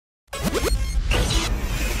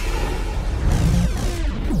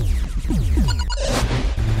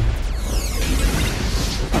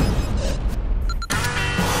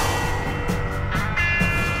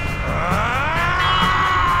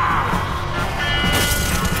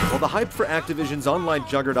the hype for Activision's online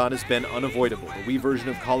juggernaut has been unavoidable, the Wii version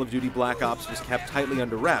of Call of Duty Black Ops was kept tightly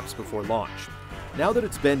under wraps before launch. Now that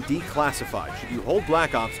it's been declassified, should you hold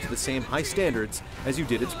Black Ops to the same high standards as you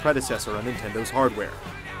did its predecessor on Nintendo's hardware?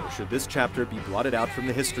 Or should this chapter be blotted out from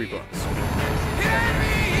the history books?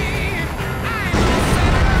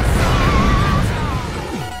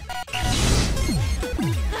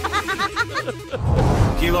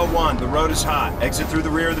 Kilo 1, the road is hot. Exit through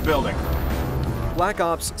the rear of the building. Black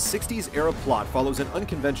Ops' 60s-era plot follows an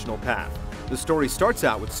unconventional path. The story starts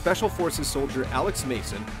out with Special Forces soldier Alex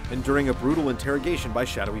Mason enduring a brutal interrogation by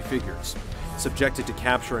shadowy figures. Subjected to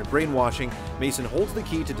capture and brainwashing, Mason holds the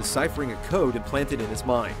key to deciphering a code implanted in his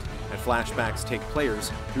mind, and flashbacks take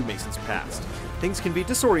players through Mason's past. Things can be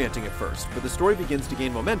disorienting at first, but the story begins to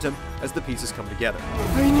gain momentum as the pieces come together.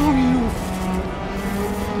 I know you,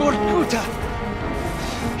 Vorkuta.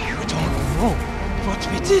 You don't know what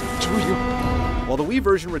we did to you. While the Wii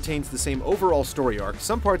version retains the same overall story arc,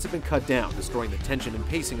 some parts have been cut down, destroying the tension and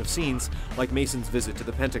pacing of scenes like Mason's visit to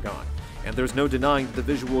the Pentagon. And there's no denying that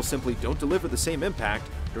the visuals simply don't deliver the same impact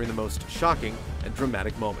during the most shocking and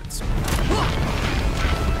dramatic moments.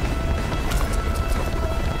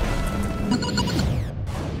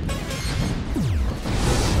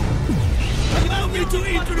 Allow me to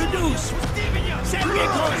introduce Sergei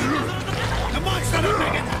Kozlov, the monster of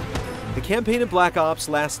Megadeth. The campaign in Black Ops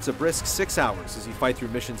lasts a brisk 6 hours as you fight through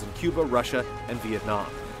missions in Cuba, Russia, and Vietnam.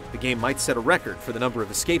 The game might set a record for the number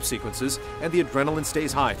of escape sequences, and the adrenaline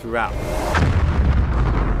stays high throughout.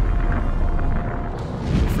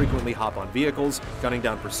 You frequently hop on vehicles, gunning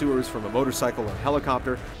down pursuers from a motorcycle or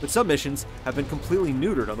helicopter, but some missions have been completely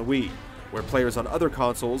neutered on the Wii. Where players on other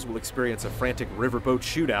consoles will experience a frantic riverboat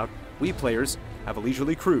shootout, Wii players have a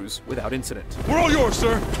leisurely cruise without incident. We're all yours,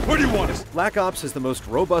 sir. Where do you want us? Black Ops has the most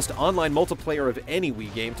robust online multiplayer of any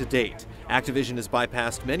Wii game to date. Activision has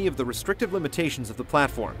bypassed many of the restrictive limitations of the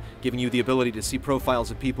platform, giving you the ability to see profiles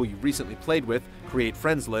of people you recently played with, create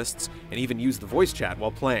friends lists, and even use the voice chat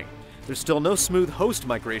while playing. There's still no smooth host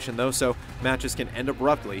migration though, so matches can end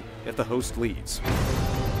abruptly if the host leaves.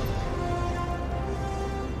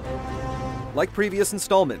 Like previous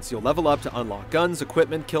installments, you'll level up to unlock guns,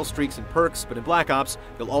 equipment, kill streaks, and perks, but in Black Ops,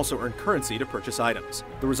 you'll also earn currency to purchase items.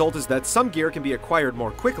 The result is that some gear can be acquired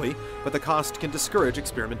more quickly, but the cost can discourage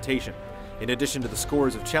experimentation. In addition to the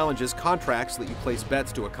scores of challenges, contracts let you place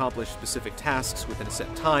bets to accomplish specific tasks within a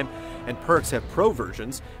set time, and perks have pro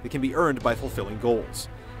versions that can be earned by fulfilling goals.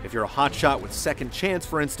 If you're a hotshot with Second Chance,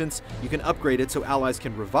 for instance, you can upgrade it so allies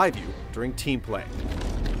can revive you during team play.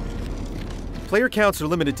 Player counts are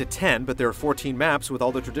limited to 10, but there are 14 maps with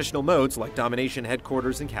all the traditional modes like Domination,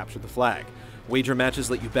 Headquarters, and Capture the Flag. Wager matches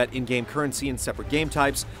let you bet in-game currency in separate game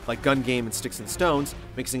types, like Gun Game and Sticks and Stones,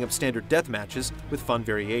 mixing up standard death matches with fun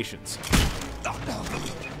variations.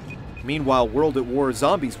 Meanwhile, World at War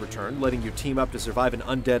Zombies returned, letting you team up to survive an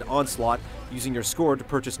undead onslaught, using your score to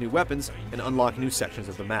purchase new weapons and unlock new sections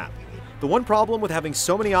of the map. The one problem with having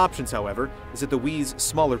so many options, however, is that the Wii's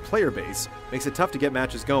smaller player base makes it tough to get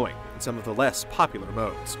matches going in some of the less popular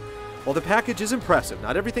modes. While the package is impressive,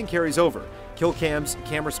 not everything carries over. Kill cams,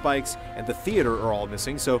 camera spikes, and the theater are all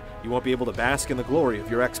missing, so you won't be able to bask in the glory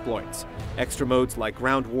of your exploits. Extra modes like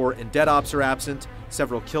Ground War and Dead Ops are absent,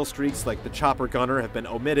 several kill streaks like the Chopper Gunner have been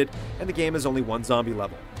omitted, and the game has only one zombie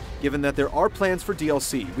level. Given that there are plans for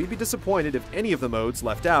DLC, we'd be disappointed if any of the modes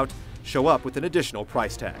left out show up with an additional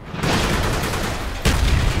price tag.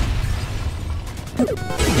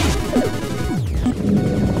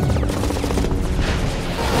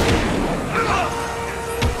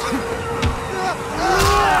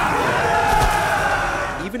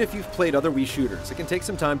 Even if you've played other Wii shooters, it can take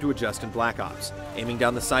some time to adjust in Black Ops. Aiming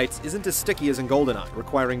down the sights isn't as sticky as in GoldenEye,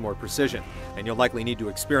 requiring more precision, and you'll likely need to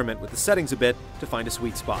experiment with the settings a bit to find a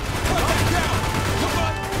sweet spot.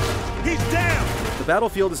 He's down! The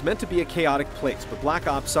battlefield is meant to be a chaotic place, but Black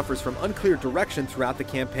Ops suffers from unclear direction throughout the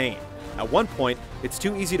campaign. At one point, it's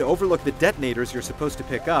too easy to overlook the detonators you're supposed to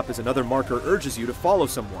pick up as another marker urges you to follow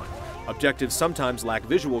someone. Objectives sometimes lack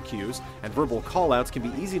visual cues, and verbal callouts can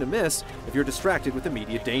be easy to miss if you're distracted with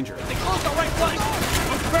immediate danger. They closed the right flank!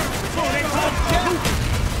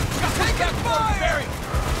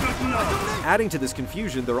 Adding to this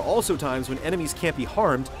confusion, there are also times when enemies can't be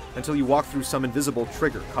harmed until you walk through some invisible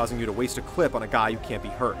trigger, causing you to waste a clip on a guy who can't be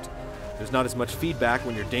hurt. There's not as much feedback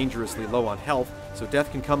when you're dangerously low on health, so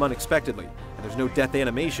death can come unexpectedly, and there's no death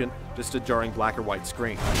animation, just a jarring black or white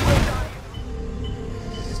screen.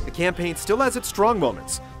 The campaign still has its strong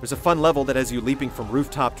moments. There's a fun level that has you leaping from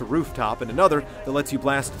rooftop to rooftop, and another that lets you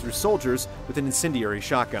blast through soldiers with an incendiary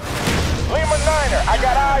shotgun. Lima Niner, I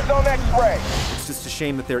got eyes on X-ray. It's just a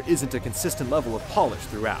shame that there isn't a consistent level of polish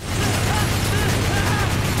throughout.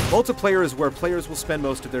 Multiplayer is where players will spend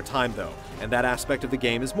most of their time though, and that aspect of the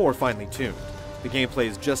game is more finely tuned. The gameplay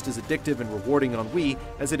is just as addictive and rewarding on Wii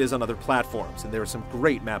as it is on other platforms, and there are some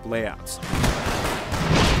great map layouts.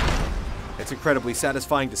 It's incredibly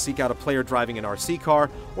satisfying to seek out a player driving an RC car,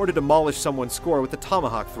 or to demolish someone's score with a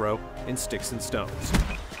tomahawk throw in Sticks and Stones.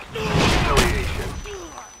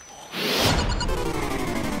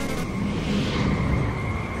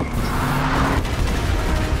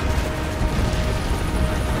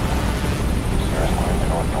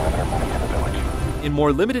 In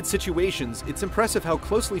more limited situations, it's impressive how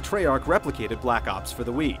closely Treyarch replicated Black Ops for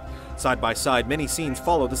the Wii. Side by side, many scenes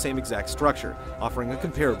follow the same exact structure, offering a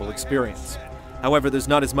comparable experience. However, there's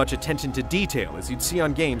not as much attention to detail as you'd see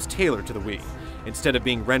on games tailored to the Wii. Instead of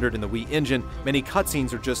being rendered in the Wii engine, many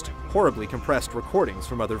cutscenes are just horribly compressed recordings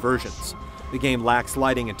from other versions. The game lacks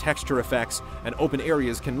lighting and texture effects, and open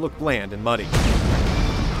areas can look bland and muddy.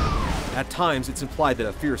 At times, it's implied that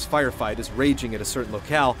a fierce firefight is raging at a certain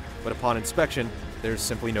locale, but upon inspection, there's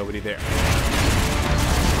simply nobody there.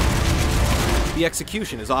 The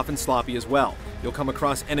execution is often sloppy as well. You'll come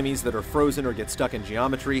across enemies that are frozen or get stuck in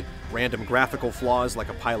geometry, random graphical flaws like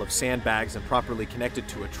a pile of sandbags improperly connected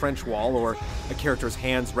to a trench wall, or a character's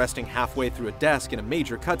hands resting halfway through a desk in a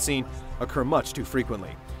major cutscene occur much too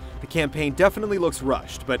frequently. The campaign definitely looks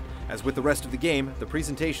rushed, but as with the rest of the game, the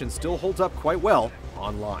presentation still holds up quite well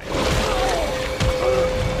online.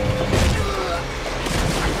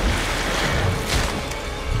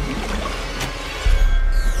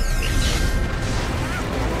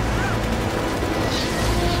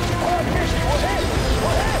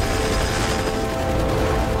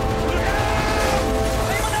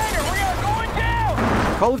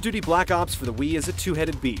 Call of Duty Black Ops for the Wii is a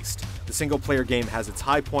two-headed beast. The single-player game has its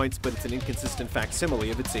high points, but it's an inconsistent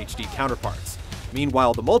facsimile of its HD counterparts.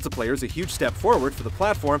 Meanwhile, the multiplayer is a huge step forward for the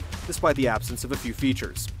platform, despite the absence of a few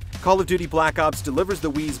features. Call of Duty Black Ops delivers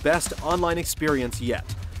the Wii's best online experience yet.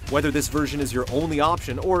 Whether this version is your only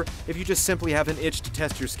option, or if you just simply have an itch to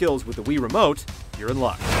test your skills with the Wii Remote, you're in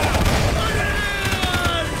luck.